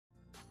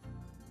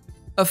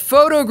A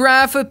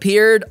photograph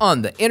appeared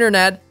on the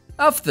internet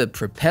of the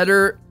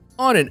propeller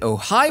on an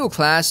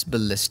Ohio-class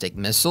ballistic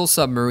missile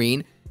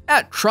submarine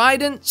at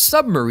Trident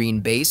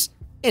Submarine Base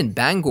in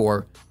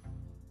Bangor.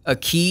 A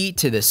key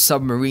to the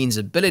submarine's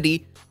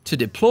ability to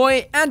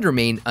deploy and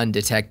remain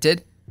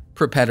undetected,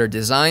 propeller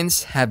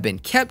designs have been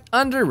kept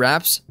under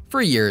wraps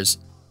for years,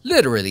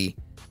 literally.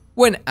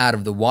 When out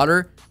of the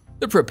water,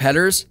 the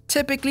propellers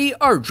typically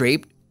are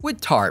draped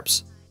with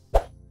tarps.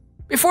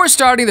 Before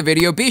starting the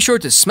video, be sure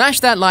to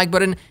smash that like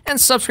button and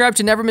subscribe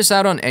to never miss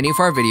out on any of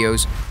our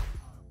videos.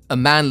 A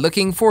man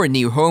looking for a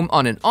new home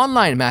on an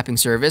online mapping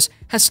service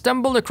has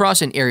stumbled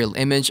across an aerial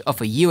image of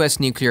a US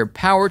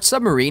nuclear-powered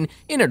submarine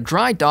in a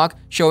dry dock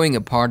showing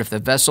a part of the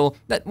vessel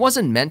that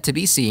wasn't meant to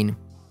be seen.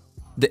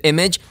 The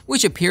image,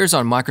 which appears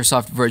on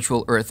Microsoft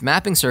Virtual Earth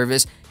Mapping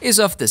Service, is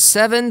of the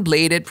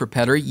 7-bladed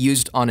propeller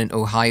used on an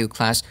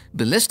Ohio-class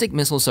ballistic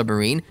missile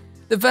submarine.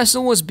 The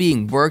vessel was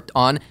being worked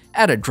on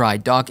at a dry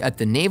dock at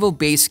the naval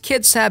base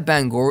Kitsap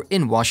Bangor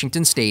in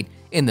Washington State,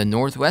 in the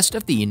northwest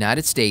of the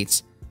United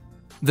States.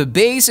 The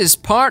base is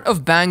part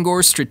of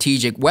Bangor's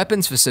Strategic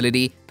Weapons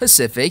Facility,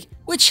 Pacific,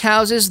 which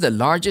houses the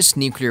largest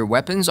nuclear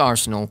weapons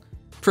arsenal.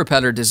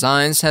 Propeller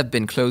designs have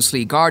been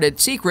closely guarded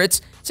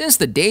secrets since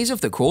the days of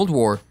the Cold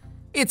War.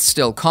 It's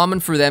still common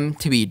for them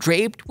to be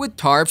draped with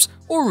tarps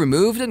or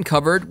removed and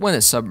covered when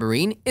a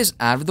submarine is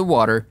out of the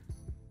water.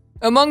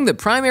 Among the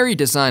primary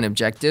design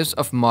objectives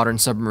of modern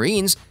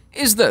submarines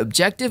is the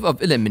objective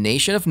of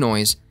elimination of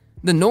noise.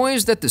 The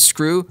noise that the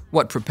screw,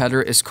 what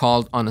propeller is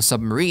called on a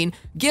submarine,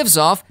 gives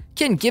off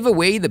can give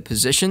away the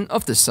position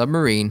of the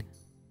submarine.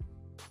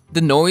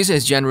 The noise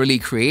is generally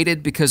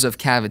created because of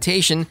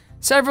cavitation.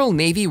 Several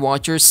Navy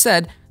watchers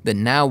said the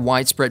now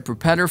widespread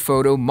propeller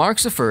photo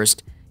marks a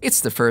first. "It's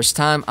the first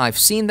time I've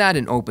seen that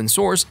in open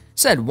source,"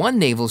 said one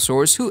naval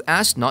source who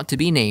asked not to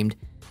be named.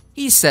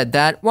 He said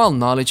that while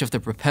knowledge of the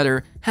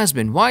propeller has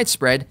been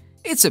widespread,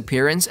 its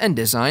appearance and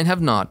design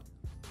have not.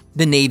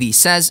 The Navy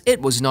says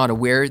it was not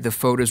aware the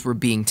photos were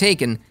being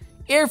taken.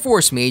 Air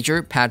Force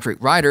Major Patrick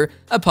Ryder,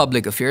 a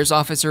public affairs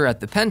officer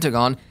at the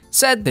Pentagon,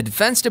 said the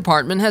Defense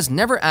Department has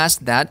never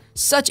asked that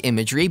such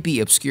imagery be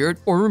obscured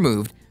or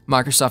removed.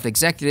 Microsoft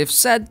executives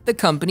said the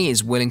company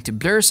is willing to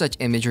blur such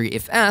imagery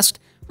if asked.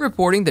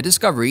 Reporting the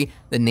discovery,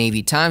 the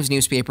Navy Times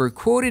newspaper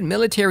quoted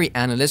military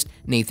analyst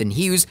Nathan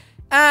Hughes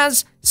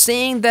as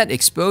saying that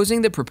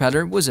exposing the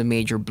propeller was a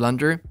major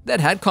blunder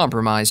that had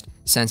compromised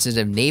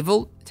sensitive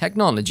naval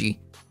technology.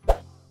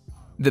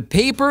 The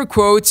paper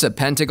quotes a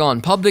Pentagon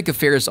public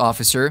affairs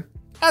officer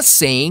as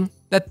saying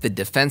that the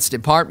Defense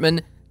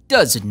Department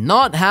does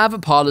not have a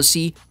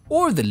policy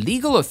or the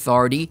legal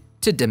authority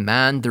to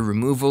demand the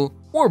removal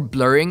or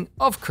blurring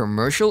of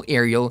commercial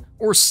aerial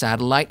or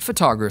satellite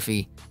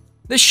photography.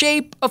 The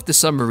shape of the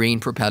submarine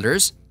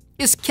propellers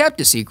is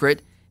kept a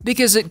secret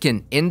because it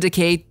can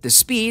indicate the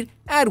speed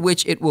at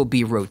which it will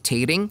be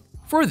rotating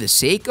for the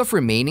sake of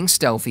remaining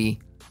stealthy.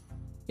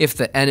 If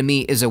the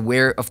enemy is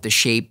aware of the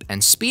shape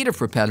and speed of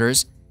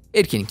propellers,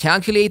 it can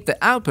calculate the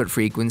output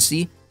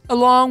frequency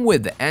along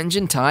with the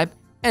engine type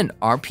and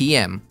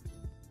RPM.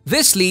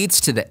 This leads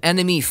to the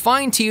enemy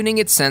fine-tuning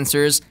its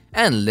sensors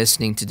and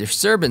listening to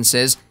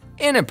disturbances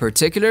in a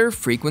particular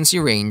frequency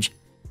range.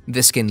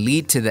 This can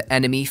lead to the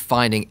enemy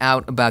finding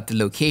out about the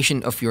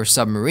location of your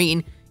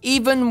submarine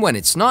even when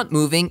it's not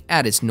moving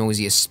at its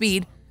noisiest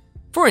speed.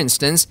 For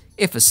instance,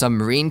 if a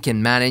submarine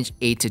can manage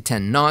 8 to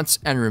 10 knots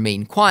and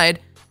remain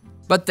quiet,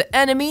 but the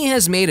enemy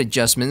has made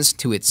adjustments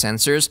to its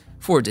sensors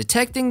for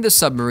detecting the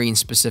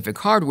submarine-specific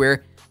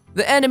hardware,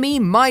 the enemy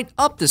might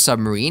up the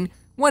submarine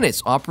when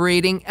it's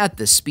operating at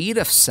the speed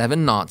of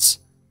 7 knots.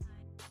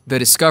 The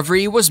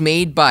discovery was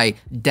made by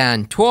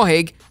Dan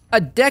Twohig,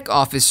 a deck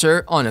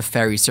officer on a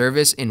ferry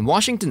service in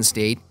Washington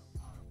State.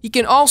 He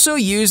can also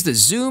use the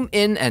zoom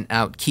in and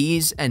out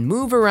keys and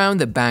move around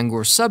the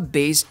Bangor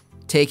sub-base,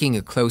 taking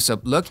a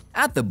close-up look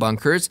at the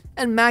bunkers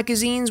and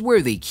magazines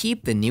where they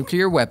keep the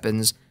nuclear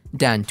weapons.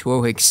 Dan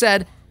Twohig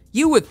said,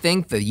 "You would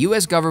think the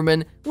US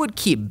government would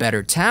keep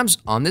better tabs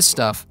on this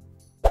stuff."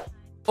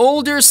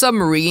 Older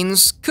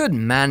submarines could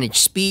manage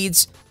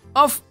speeds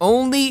of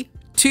only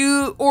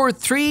 2 or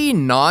 3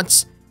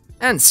 knots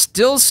and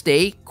still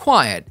stay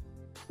quiet,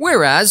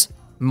 whereas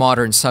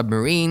modern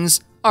submarines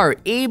are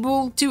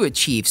able to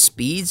achieve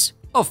speeds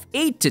of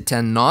 8 to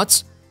 10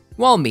 knots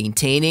while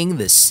maintaining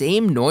the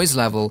same noise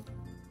level.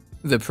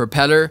 The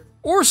propeller,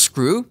 or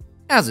screw,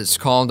 as it's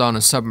called on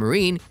a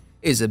submarine,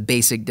 is a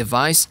basic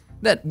device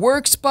that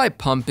works by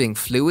pumping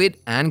fluid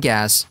and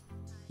gas.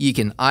 You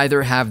can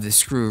either have the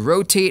screw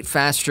rotate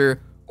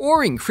faster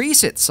or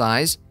increase its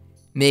size.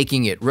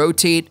 Making it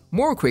rotate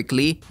more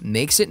quickly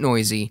makes it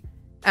noisy,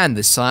 and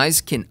the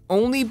size can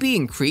only be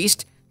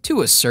increased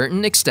to a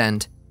certain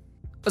extent.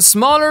 A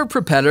smaller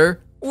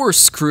propeller or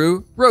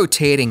screw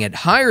rotating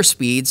at higher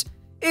speeds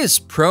is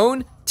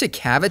prone to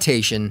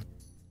cavitation.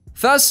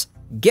 Thus,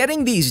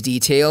 getting these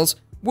details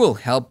will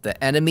help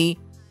the enemy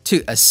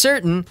to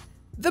ascertain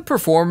the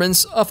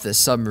performance of the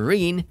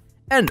submarine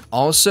and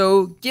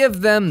also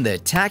give them the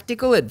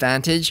tactical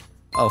advantage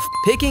of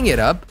picking it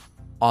up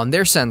on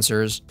their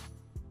sensors.